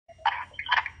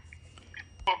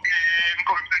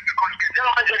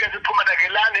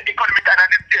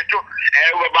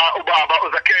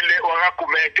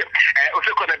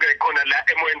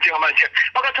njengamanje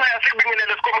bakathaya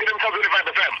sikubingelele sikomile emsazweni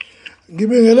Vibe FM.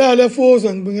 Ngibingelele fuza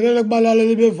ngibingelele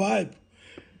kubalaleli beVibe.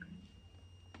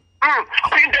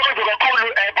 Into ezo kakhulu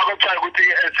bakathaya ukuthi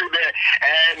sibe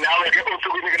nawe ke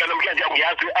usukunikela namhlanje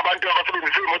ngiyazi abantu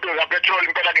abasebenzisa imoto zapetrol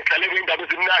impela ke sihlale indaba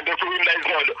ezimnandi osukwini la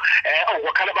izolo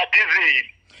okwakhala badizili.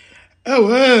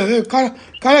 Ewe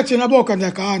khala thina boka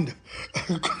ndiyaganda.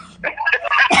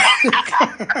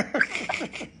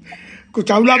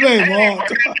 Kujabula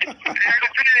bemoto.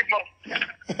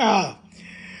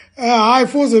 Hayi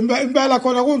fuze impela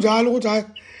khona kunjalo ukuthi hayi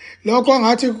lokho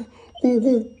ngathi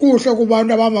kuhle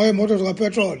kubantu abahamba ngemoto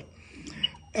zikapetrol.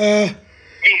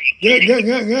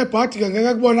 Ngebhadi ke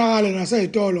ngeke kubonakale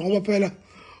nasezitolo ngoba phela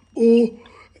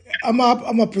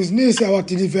amabhizinisi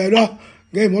awadilivelwa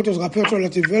ngemoto zikapetrol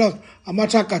adilivelwa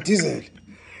amathraga diesel.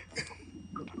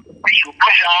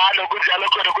 kunjalo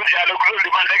kunjalo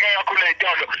kulolibaleke kakhulu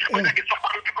ezitolo kodwa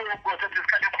ngisakhuluma ukuthi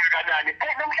isikhathi esingakanani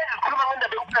namhlanje sikhuluma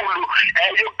ngendaba enkulu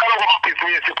yokuqala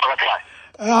kwamabhizinisi phakathi.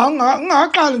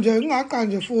 Ngingaqali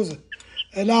nje fuze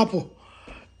lapho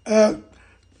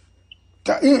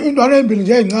indwana embili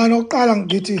nje ezincane oqala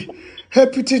ngithi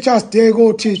Happy Teachers Day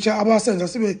ko teacher abasenza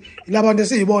sibe labantu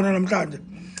esiyibona namhlanje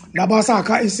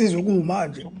nabasakha isizwe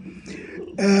kumanje.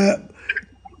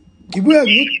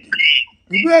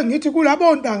 Ngibuye ngithi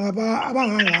kulabo ntanga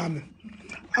abangangami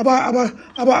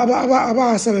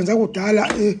abasebenza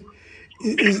kudala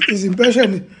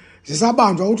izimpesheni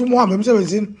zisabanjwa ukuthi uma uhamba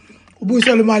emsebenzini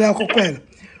ubuyisela imali yakho kuphela.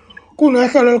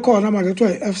 Kunehlelo likhona manje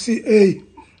kuthiwa FCA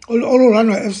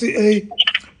oluranwa FCA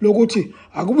lokuthi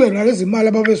akube nalezi imali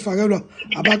ababezifakelwa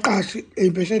abaqashi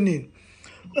empeshenini.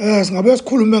 Singabe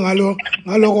sikhulume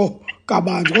ngaloko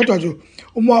kabanje kodwa nje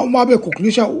uma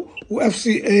begugulisha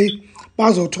uFCA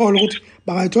bazothola ukuthi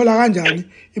bangayithola kanjani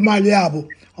imali yabo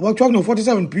abakuthiwa kuno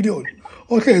 47 billion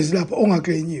ohlezi lapha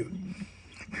ongaklenyiwe.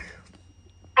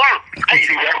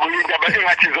 Indaba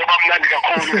engathi zoba mnandi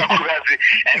kakhulukazi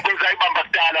kuzayibamba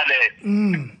kudala le.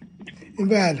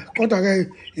 Impela kodwa ke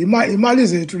imali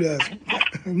zethu lezo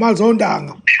imali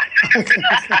zondanga.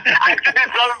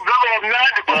 Zoba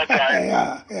mnandi kodwa.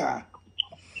 Yeah.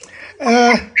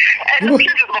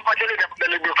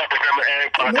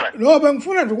 No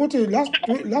bengifuna nje ukuthi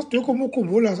last week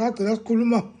umukhumbula sathi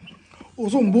lasikhuluma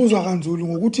usungibuza kanzulu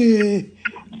ngokuthi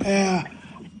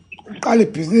uqala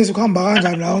ibhizinisi kuhamba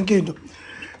kanjani la yonke into.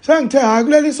 Sengithe hayi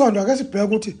kuleli sonto ake sibheke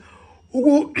ukuthi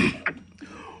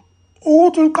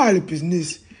ukuthi uqala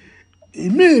ibhizinisi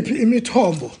imiphi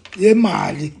imithombo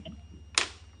yemali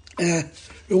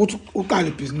ukuthi uqala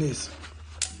ibhizinisi.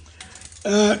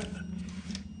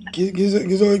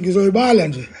 Ngizoyibala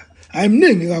nje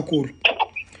ayimningi kakhulu.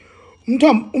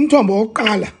 Umthombo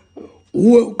wokuqala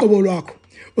uwe uqobo lwakho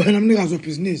wena mnikazi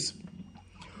webhizinisi.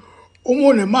 Uma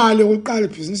unemali yokuqala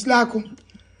ibhizinisi lakho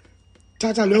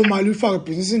thatha leyo mali uyifake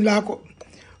ebhizinisini lakho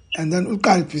and then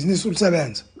uqala ibhizinisi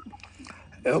ulisebenza.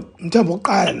 Umthombo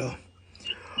wokuqala lo.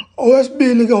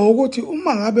 Owesibili ke ukuthi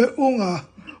uma ngabe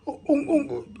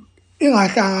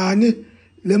ingahlangani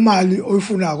le mali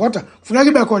oyifunayo kodwa kufuneka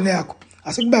ibe khona yakho.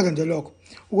 Asikubeke nje lokho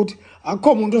ukuthi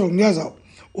akukho umuntu ozokunikeza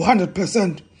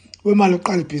u100% wemali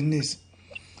yokuqala ibhizinisi.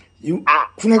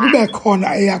 Kufuneka kube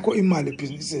khona eyakho imali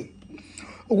ebhizinisini.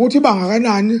 Ukuthi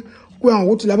bangakanani kuya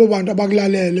ngokuthi labo bantu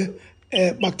abakulalele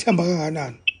bakuthemba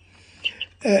kangakanani.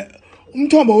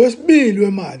 Umthombo wesibili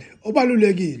wemali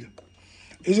obalulekile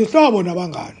izihlobo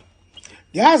nabangani.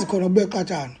 Yazi khona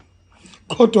kubeqathana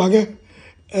kodwa ke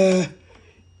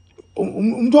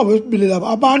umthombo wesibili laba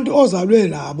abantu ozalwe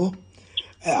nabo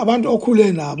abantu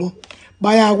okhule nabo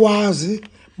bayakwazi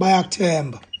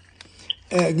bayakuthemba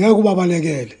ngeke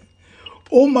ubabalekele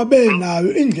uma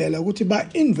benayo indlela ukuthi ba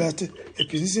invest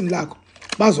ebhizinisini lakho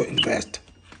bazo invest.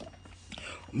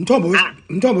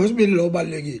 Umthombo wesibili lo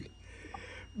ubalekile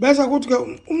bese kuthi ke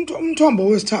umthombo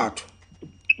wesithathu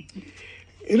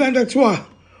ilanto ekuthiwa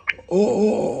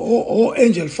o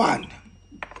angel fund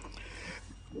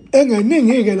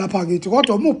engeningi ke lapha kithi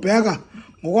kodwa uma ubheka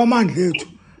ngokwamandla ethu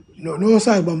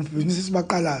nosayi bamabhizinisi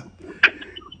sibaqalayo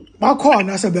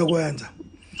bakhona sebekwenza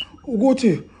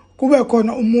ukuthi kube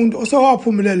khona umuntu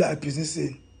osewaphumelela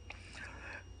ebhizinisini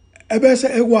ebese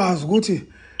ekwazi ukuthi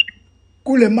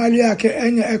kule mali yakhe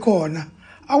enye ekhona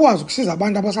akwazi ukusiza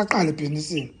abantu abasaqala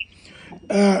ebhizinisini.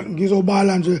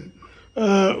 Ngizobala nje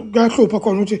kuyahlupha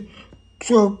khona ukuthi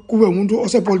kube umuntu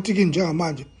osepolitikini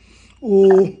njengamanje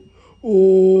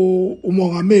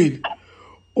umongameli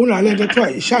unalento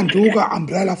ekuthiwa ishanduka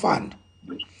umbrella fund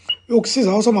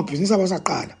yokusiza osomabhizinisi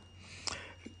abasaqala.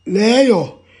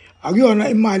 Leyo akuyona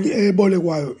imali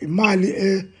ebolekwayo, imali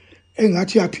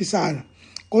engathi yaphisana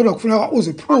kodwa kufuneka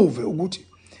uziprove ukuthi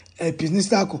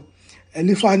ibhizinisi lakho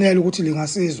elifanele ukuthi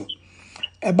lingasizwa.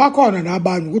 Bakhona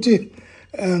nabanye ukuthi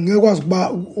ngekwazi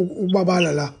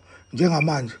ukubabala la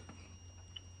njengamanje.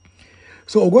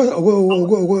 So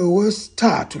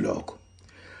okwesithathu lokho.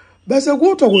 Bese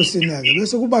kuthi okwesineke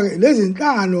bese kuba ke lezi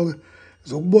inhlangano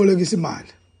zokubolekisa imali.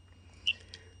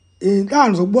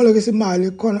 Inhlangano zokubolekisa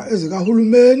imali khona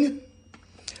ezikahulumeni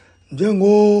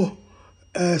njengo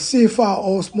SIFA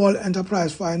or Small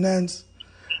Enterprise Finance,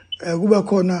 kube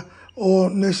khona o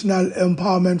National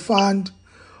Empowerment Fund,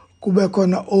 kube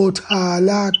khona o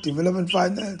Thala Development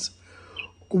Finance,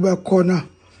 kube khona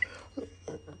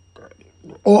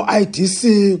o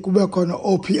IDC, kube khona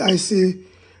o PIC,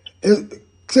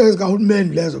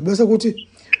 ezikahulumeni lezo. Bese kuthi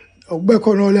kube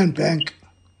khona o Land Bank.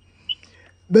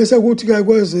 Bese kuthi ke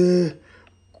kweze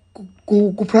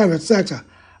ku private sector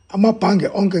amabhange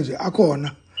onke nje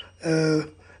akhona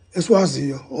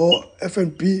esiwaziyo o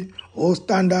FNB o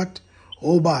Standard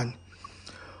o bani.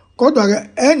 Kodwa ke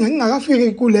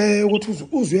ngingakafiki kule ukuthi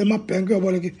uzuye emabhanki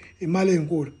uyoboleka imali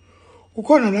ezinkulu.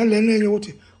 Kukhona nalena enye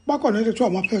ukuthi bakhona into ekuthiwa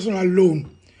ama personal loan,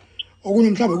 okunye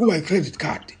mhlawumbe kuba i-credit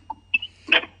card.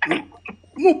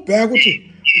 Uma ubheka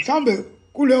ukuthi mhlawumbe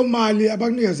kuleyo mali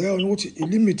abakunikeze yona ukuthi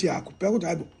ilimit yakho, ubheka ukuthi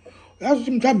hayibo uyazi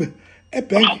ukuthi mhlawumbe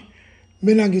ebhanki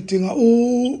mina ngidinga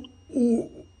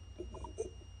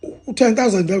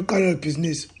u10,000 lokuqala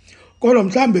ibhizinisi, kodwa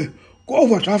mhlawumbe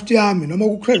ku-overdraft yami noma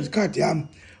ku-credit card yami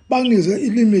bangize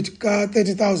ilimit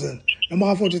ka-30,000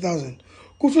 noma ka-40,000.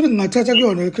 Kusho ukuthi ngingathatha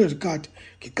kuyona le-credit card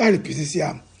ngiqale ibhizinisi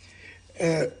yami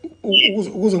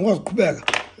ukuze ngikwazi ukuqhubeka.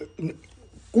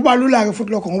 Kuba lula-ke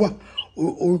futhi lokho ngoba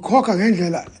uyikhokha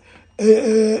ngendlela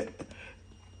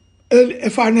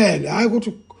efanele, hayi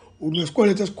ukuthi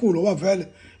unesikweletu esikhulu ngoba vele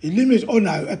ilimit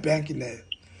onayo ebhanki leyo.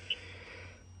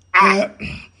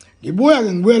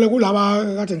 Ngibuyele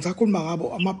kulaba kade ngisakhuluma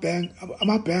ngabo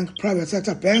ama-bank, private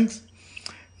sector banks,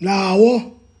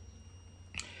 nawo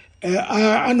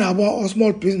anabo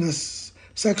small business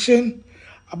section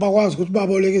abakwazi ukuthi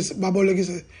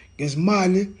babolekise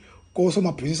ngezimali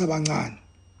kosomabhizinisi abancane.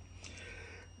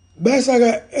 Bese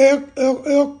ke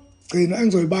eyokugcina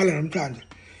engizoyibala namhlanje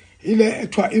ile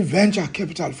ekuthiwa i-venture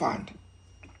capital fund.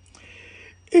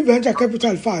 I-venture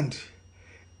capital fund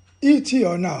ithi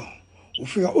yona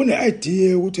ufika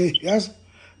une-idea ukuthi yazi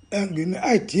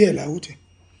ngine-idea la ukuthi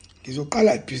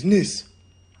ngizoqala ibhizinisi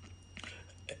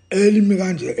elimi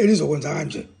kanje elizokwenza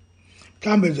kanje.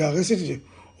 Mhlambe nje ake sithi nje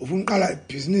ufuna uqala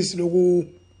ibhizinisi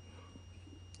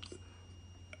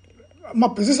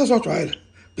amabhizinisi aswajwayele,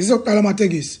 ibhizinisi yokuqala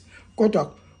amatekisi,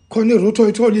 kodwa khona iroute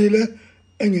oyitholile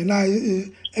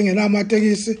engenayo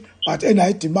amatekisi but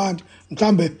enayo demand,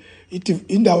 mhlambe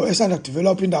indawo esanda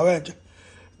develop indawo entsha.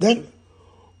 Then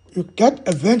you get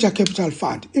a venture capital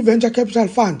fund. I-venture capital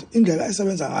fund indlela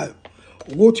esebenza ngayo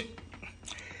ukuthi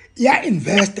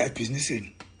iya-investa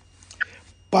ebhizinisini,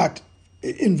 but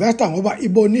investor ngoba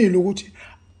ibonile ukuthi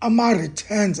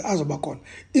ama-returns azoba khona,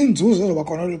 inzuzo ezoba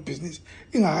khona kule bhizinisi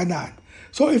ingakanani.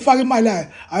 So ifaka imali yayo,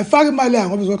 ayifaki imali yayo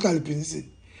ngoba izoqala ibhizinisini,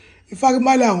 ifaka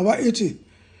imali yayo ngoba ithi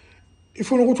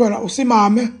ifuna ukuthi wena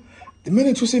usimame. The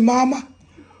minute usimama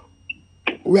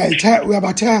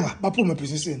uyabathenga baphume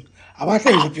ebhizinisini,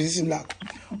 abahlezi ebhizinisini lakho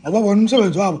ngoba bona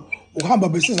umsebenzi wabo ukuhamba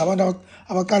besiza abantu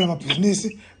abaqala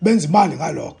amabhizinisi benza imali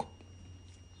ngalokho.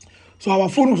 So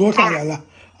abafuni ukuzohlala la,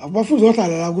 abafuni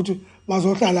ukuzohlala la ukuthi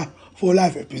bazohlala for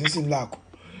life ebhizinisini lakho.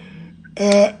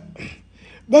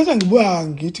 Bese ngibuya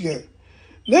ngithi ke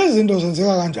lezi zinto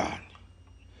zenzeka kanjani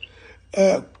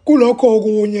kulokho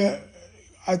okunye.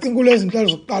 I think kulezi zinhlelo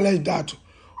zokuqala ezintathu,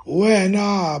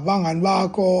 wena abangani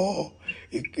bakho,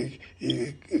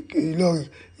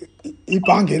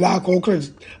 ibhange lakho,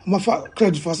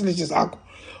 credit facilities akho,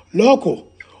 lokho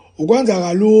ukwenza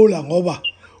kalula ngoba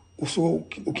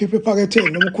ukhipha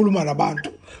ephaketheni noma ukhuluma nabantu.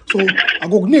 So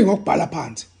akukuningi okubhala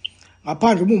phansi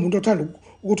ngaphandle. Uma umuntu othanda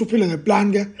ukuthi uphile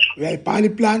ngeplan ke uyayibhala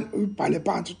iplan, uyibhale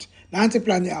phansi ukuthi nansi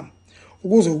iplan yami,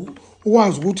 ukuze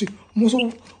ukwazi ukuthi uma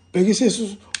usubhekisisa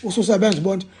ususebenza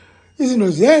ubona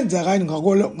izinto ziyenza kanye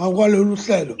ngakwalolu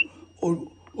hlelo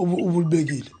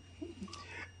obulibekile.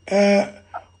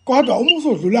 Kodwa uma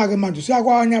usudlula ke manje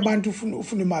usiyakwanye abantu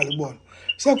ufuna imali kubona,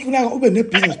 sekufuneka ube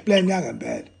ne-business plan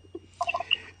yangempela.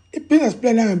 I-business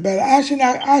plan yangempela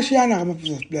ayashiyana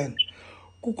ama-business plan.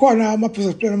 Kukhona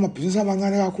ama-business plan amabhizinisi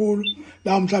amancane kakhulu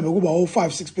la mhlawumbe kuba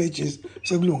 5-6 pages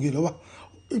sekulungile ngoba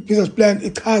i-business plan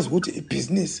ichaza ukuthi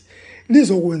ibhizinisi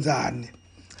lizokwenzani,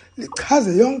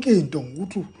 lichaze yonke into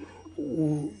ukuthi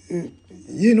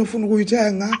yini ofuna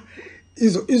ukuyithenga,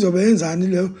 izobe yenzani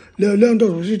leyo nto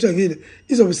ozoyithengile,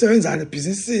 izobe isebenzana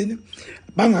ebhizinisini,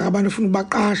 bangaka abantu ufuna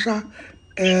ubaqasha,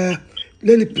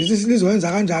 leli business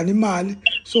lizoyenza kanjani imali.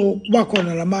 So kuba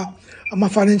khona ama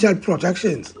financial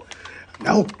projections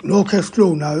now no cash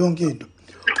flow nayo yonke into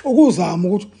ukuzama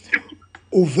ukuthi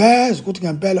uveze ukuthi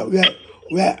ngempela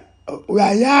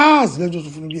uyayazi lento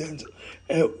ufuna ukuyenza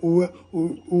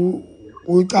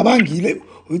uyicabangile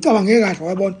uyicabange kahle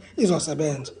wabona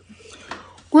izosebenza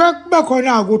kuba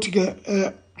khona ukuthi ke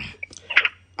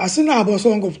asinabo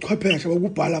sonke ubuchwepheshe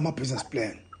bokubhala ama business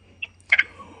plan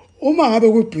uma ngabe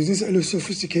ku business eli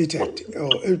sophisticated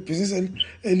or business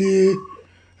eli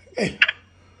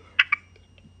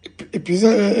ibhizinisi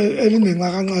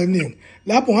elinenxa kancane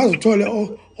lapho ngazithola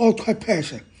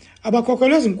ochwepheshe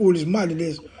abakhokhelwa ezinkulu izimali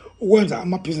lezi ukwenza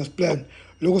ama business plan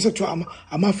lokho sekuthiwa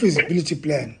ama feasibility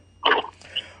plan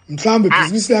mhlawumbe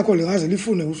ibhizinisi lakho lingaze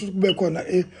lifune ukuthi kube khona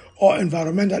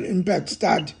environmental impact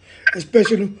study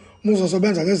especially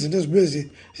muzosebenza ngezinto ezibuye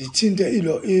zithinte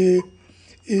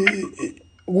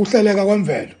ukuhleleka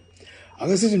kwemvelo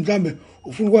ake sithi mhlawumbe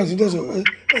ufuna ukwenza into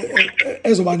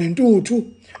ezoba nentuthu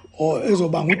or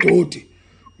ezoba ngudoti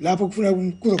lapho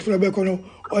kuzofuna bekhona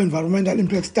environmental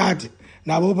impact study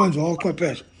nabo benziwa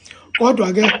ochwepheshe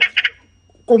kodwa ke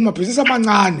kumabhizinisi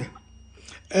amancane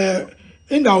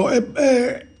indawo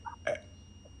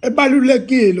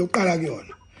ebalulekile uqala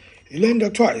kuyona ilento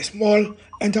ekuthiwa small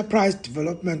enterprise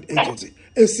development agency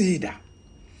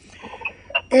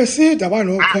esida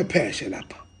banochwepheshe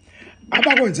lapha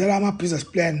abakwenzela ama business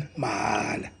plan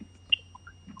mahala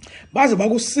baze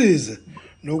bakusize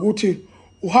nokuthi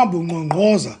uhamba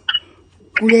ungqongqoza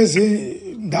kulezi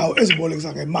ndawo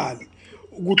ezibolekisa ngemali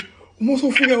ukuthi uma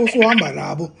usufike usuhamba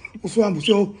nabo usuhamba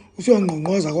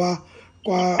usiyongqongqoza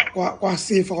kwa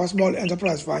SIFA kwa Small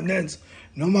Enterprise Finance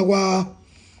noma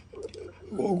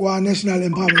kwa National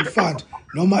Empowerment Fund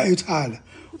noma eThala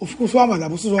ufike usuhamba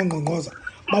nabo usuzongqongqoza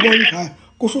babona ekhaya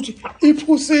kusho ukuthi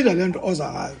iphusile lento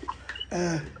oza ngayo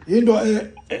into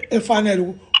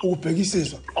efanele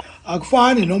ukubhekisiswa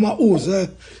akufani noma uze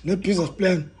ne-business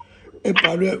plan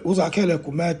ebhalwe uZakhele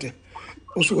Gumede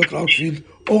usuke eGroundville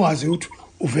ongazi ukuthi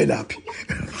uvelaphi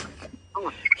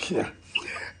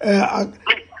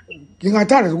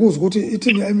ngingathanda ukuzwa ukuthi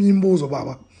ithini eminye imibuzo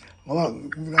baba ngoba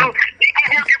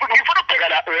ngifuna ukubheka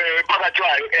la phakathi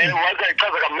kwayo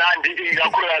wazayichaza kamnandi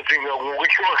ikakhulukazi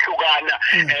ngokuhlukana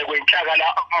kwenhlaka la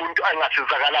umuntu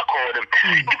angasizakala khona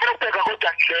ngifuna ukubheka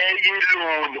kodwa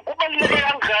yiloni kubaluleke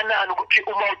kangakanani ukuthi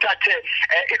uma uthathe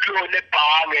iloni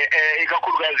ebhange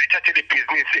ikakhulukazi ithathe le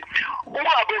business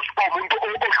ungabe umuntu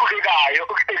ohlulekayo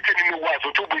ekuthenini ukwazi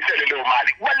ukuthi ubuyisele leyo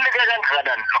mali kubaluleke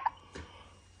kangakanani lokho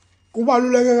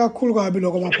kubaluleke kakhulu kabi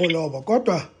lokho amapholoba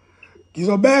kodwa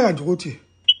ngizobeka nje ukuthi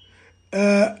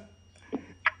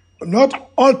not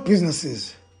all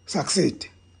businesses succeed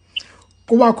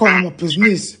kuba khona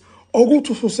amabhizinisi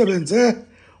okuthi ususebenze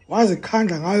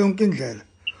wazikhandla ngayo yonke indlela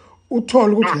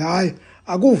uthola ukuthi hayi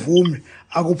akuvumi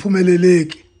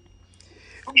akuphumeleleki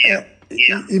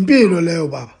impilo leyo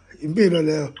baba impilo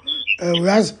leyo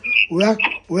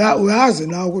uyazi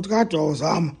na ukuthi kade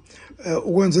wawuzama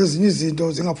ukwenza ezinye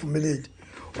izinto zingaphumeleli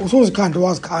usuzikhandla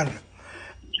wazikhandla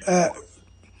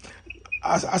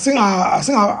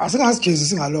asingazijezi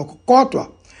singalokho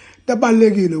kodwa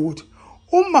tabalekile ukuthi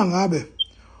uma ngabe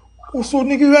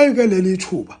usunikiwe ke leli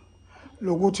thuba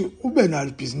lokuthi ube nalo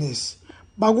ibhizinisi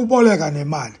bakuboleka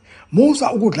nemali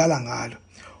musa ukudlala ngalo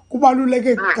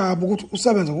kubaluleke kabi ukuthi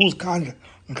usebenze ngokuzikhandla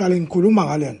ngihlale ngikhuluma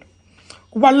ngalento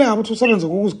kubaluleke ukuthi usebenze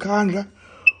ngokuzikhandla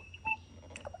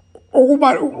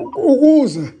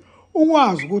ukuze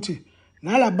ukwazi ukuthi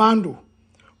nalabantu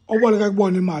oboleka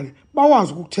kubona imali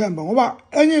bakwazi ukuthemba ngoba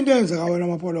enye into eyenzeka wena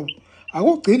amapholo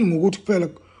akugcini ngokuthi kuphela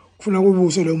kufuna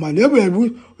kubuyiswe leyo mali yebo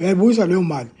uyayibuyisa leyo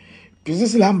mali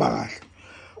business lihamba kahle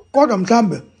kodwa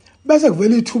mhlambe bese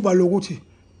kuvela ithuba lokuthi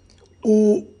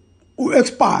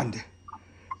u-expand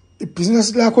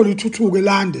ibhizinisi lakho lithuthuke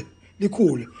lande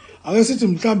likhule ake sithi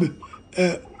mhlambe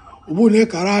ubune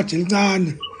garage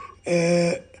elincane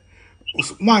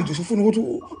manje usufuna ukuthi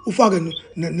ufake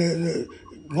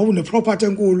ngoba une property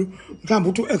enkulu mhlawumbe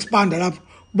uthi u-expand lapho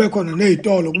kube khona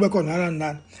nezitolo kube khona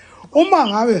nani uma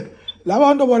ngabe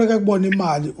labantu boleka kubona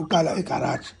imali uqala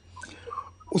egarage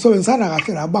usebenzisana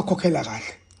kahle nabo bakhokhela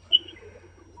kahle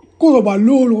kuzoba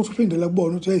lula ukuthi uphindele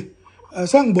kubona ukuthi hey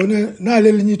sengibone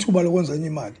nalelinye ithuba lokwenza enye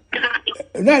imali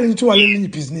nalelinye ithuba lelinye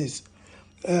business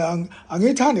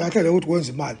angithandi kahle ukuthi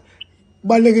ukwenza imali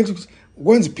kubalulekile ukuthi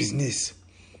ukwenza business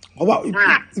ngoba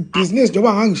ibusiness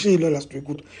njengoba ngangishilo last week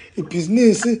ukuthi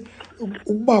ibusiness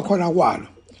ukuba khona kwalo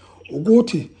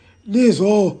ukuthi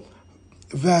lizo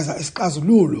veza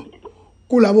isixazululo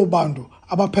kulabo bantu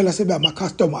abaphela sebe ama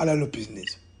customer alalo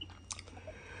business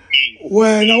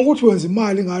wena ukuthi wenza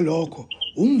imali ngalokho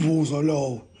umvuzo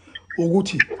lowo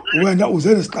ukuthi wena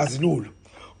uze nesixazululo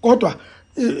kodwa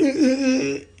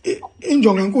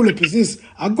injongo enkulu ebhizinisi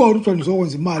akukona ukuthi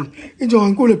nizokwenza imali injongo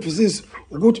enkulu ebhizinisi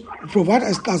ukuthi uprovide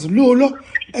isixazululo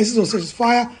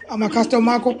esizosatisfy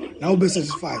ama-customer akho nawe ube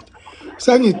satisfied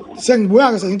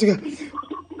sengibuya-ke sengithi-ke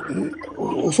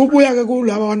usubuya-ke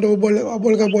kulaba bantu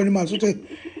aboleka bona imali sokuthi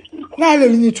nale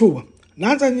linye ithuba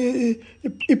nansi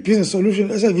i-business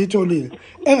solution esengiyitholile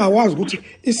engakwazi ukuthi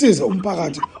isize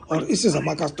umphakathi or isize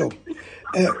ama-customer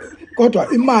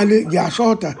kodwa imali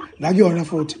ngiyashoda nakuyona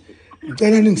futhi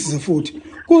ngicela ningisize futhi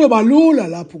kuzoba lula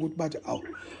lapho ukuthi bathi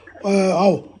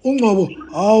uNgcobo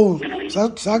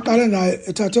saqala naye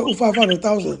ethathe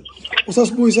u500,000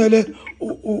 usasibuyisele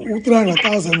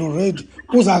u300,000 already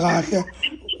kuza kahle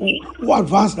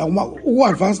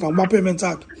u-advance nakuma payments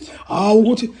akhe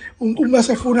ukuthi uma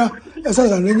sefuna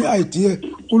esaza nenye idea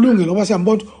kulungile ngoba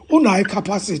siyambona unayo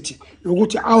capacity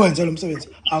yokuthi awenze lo msebenzi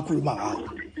akhuluma ngawo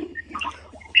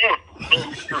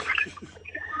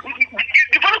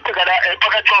ngifuna ukubheka la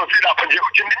phakathi lapho nje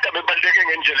ukuthi indaba ebaluleke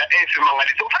ngendlela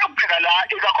eyisimangaliso ngifuna ukubheka la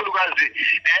ikakhulukazi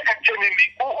ekuthenini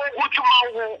ukuthi uma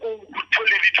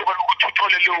utholele ithuba lokuthi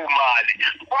uthole leyo mali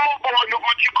uma ubona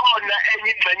ukuthi khona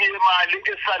enye ingxenye yemali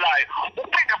esalayo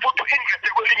uphinde futhi uinveste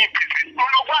kwelinye ibhizinisi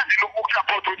unokwazi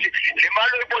ukusupport ukuthi le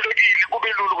mali oyibolekile kube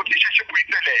lula ukuthi isheshe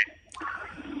ibuyiseleke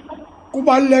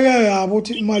kubaluleke yabo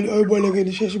ukuthi imali oyibolekile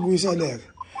isheshe ibuyiseleke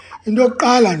into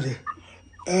yokuqala nje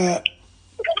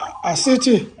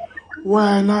asithi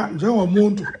wena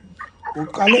njengomuntu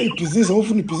uqale ibhizinisi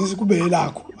ufuna ibhizinisi kube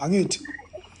yelakho angithi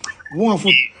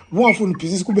ungafuni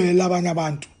ibhizinisi kube yelabanye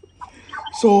abantu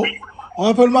so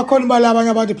phela uma khona imali yabanye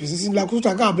abantu ebhizinisini lakho ukuthi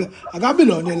akabi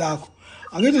lona elakho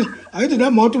angithi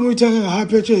nemoto uma uyithenga nga-high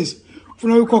purchase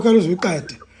ufuna uyikhokhela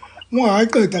uzoyiqede uma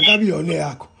ungakayiqedi akabi yona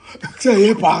yakho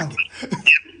kuseyebhange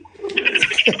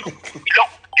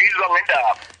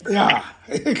ya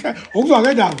ukuzwa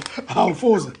ngendaba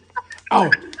awufuze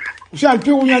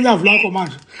ushaliphika unyanyavu lakho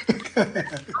manje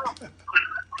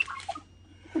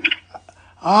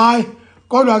hayi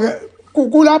kodwa-ke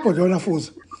kulapho nje wona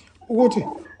fuze ukuthi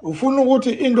ufuna ukuthi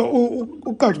into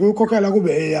uqade ukuyikhokhela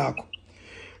kube eyakho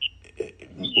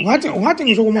ungathi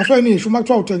ngisho kumafurniture uma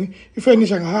kuthiwa uthenga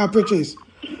ifurniture nga-high purchase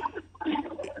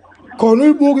khona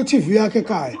uyibuka i-TV yakho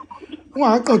ekhaya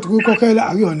ungakaqedi ukuyikhokhela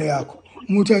akuyona yakho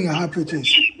uma uthenga nga-high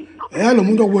purchase lo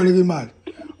muntu okuboleka imali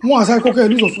uma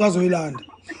ungasayikhokhela uzofika azoyilanda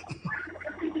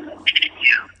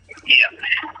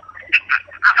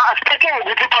asiphethe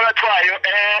ngokuthi phakathi kwayo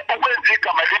ukwenza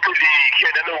igama lethu lihle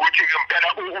nanokuthi ngempela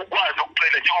ukwazi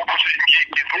ukucela njengoba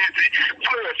ibhizinisi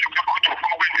kufanele ukuthi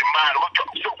ufuna ukwenza imali kodwa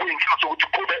sokuyinhloso sokuthi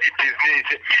uqhube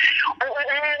ibhizinisi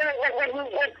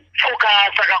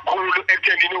focus kakhulu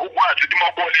ekuthenini ukwazi ukuthi uma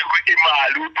ubolekwe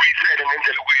imali uyibuyisele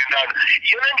ngendlela okuyinana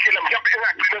iyona ndlela mhlawumbe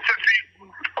engagcina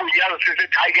kunyazo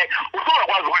sithi hayi-ke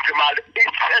usungakwazi ukwenza imali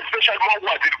especially uma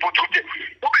ukwazile futhi ukuthi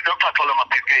ube noxhaxho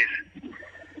lwamabhizinisi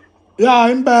ya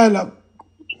impela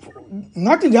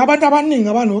ngathi nje abantu abaningi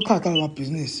abanoqhaqa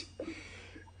lamabhizinisi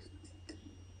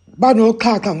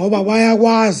banoqhaqa ngoba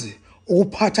bayakwazi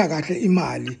ukuphatha kahle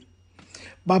imali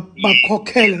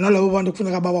bakhokhele nalabo bantu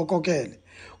kufuneka babakhokhele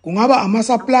kungaba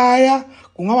ama-supplier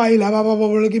kungaba yilabo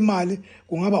ababoleka imali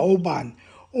kungaba obani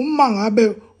uma ngabe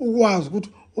ukwazi ukuthi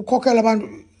ukhokhela abantu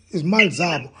izimali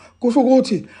zabo kusho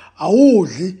ukuthi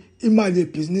awudli imali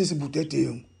yebhizinisi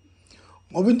budedengu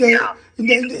ngoba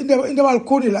into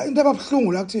abalikhuni la into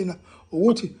ababuhlungu la kuthina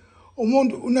ukuthi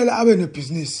umuntu unele abe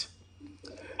nebhizinisi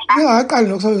ingaqali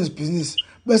nokusebenzisa ibhizinisi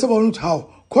bese bona ukuthi hawu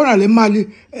khona le mali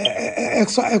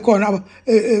ekhona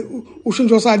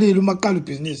ushintsho salile uma kuqala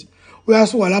ibhizinisi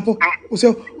uyasuka lapho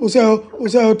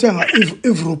useyothenga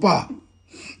ivrupa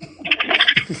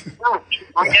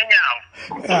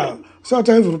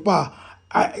sothenga ivrupa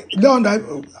leyo nto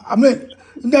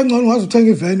into engcono ungaze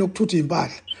uthenga iveni yokuthutha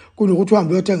iy'mpahla kunokuthi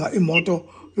uhambe uyothenga imoto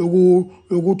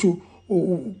yokuthi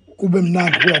kube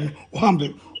mnandi kuyona uhambe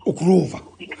ugroova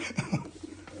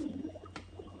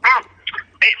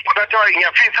phakathi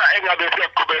ngiyafisa engabe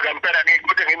siyaqhubeka impela-ke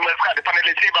kodwa ngenxa yesikhathi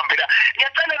fanele siyibambela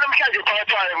ngiyacela namhlanje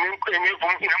phakathi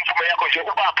ngemvume yakho nje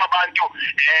ubapha abantu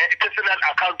i-personal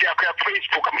account yakho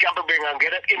ya-Facebook mhlawumbe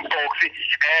bengangena inbox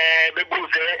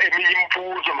bebuze eminye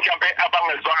imibuzo mhlawumbe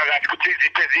abangezwanga kahle ukuthi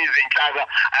iziphi ezinye izinhlaka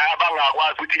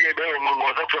abangakwazi ukuthi-ke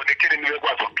beyonqonqoza kuzona ekuthenini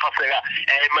bekwazi ukuxhaseka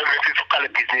uma befisa ukuqala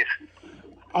ibhizinisi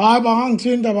hayi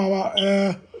bangangithinta baba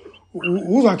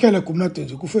uzakhele Gumede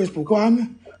nje ku-Facebook wami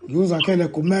ngiuzakhele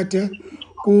Gumede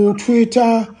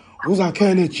ku-Twitter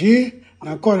uzakhele G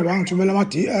nakhona bangithumela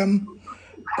ama-DM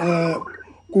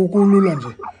kulula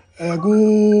nje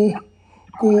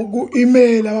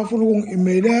ku-email abafuna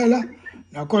ukungi-emailela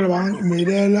nakhona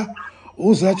bangi-emailela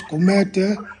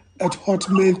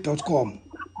uzgumede@hotmail.com.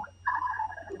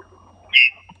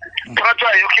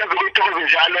 Phakathi yokuyenza ukuyithokoza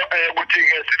njalo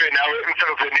ukuthi-ke sibe nawe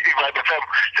emsakazweni i-Vibe FM.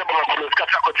 Siyabonga kakhulu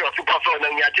isikhathi sakho thiwa sipha sona.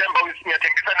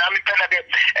 Ngiyathembisa nami phela-ke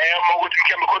uma ukuthi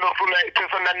mhlawumbe khona ufuna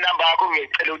i-personal number yakho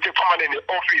ngiyacela ukuthi exhumane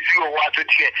ne-ofisi yokwazi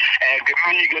ukuthi-ke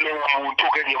ngimnike lowo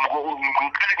muntu-ke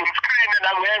ngimskrine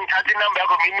la ngithatha inamba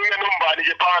yakho ngiyinike nombani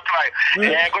nje phakathi kwayo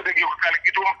kodwa ngiyokuqala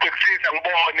ngithi umbhekisisa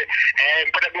ngibone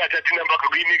phela kungathathi inamba yakho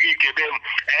ngiyinike igebengu.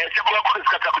 Siyabonga kakhulu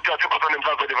isikhathi sakho thiwa sipha sona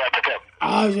emsakazweni i-Vibe FM.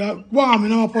 Hayi kubonga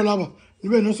mina mapho laba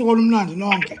nibe nosuku olumnandi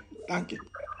nonke. Thank you.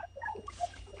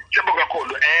 Siyabonga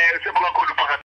kakhulu. Siyabonga kakhulu phakathi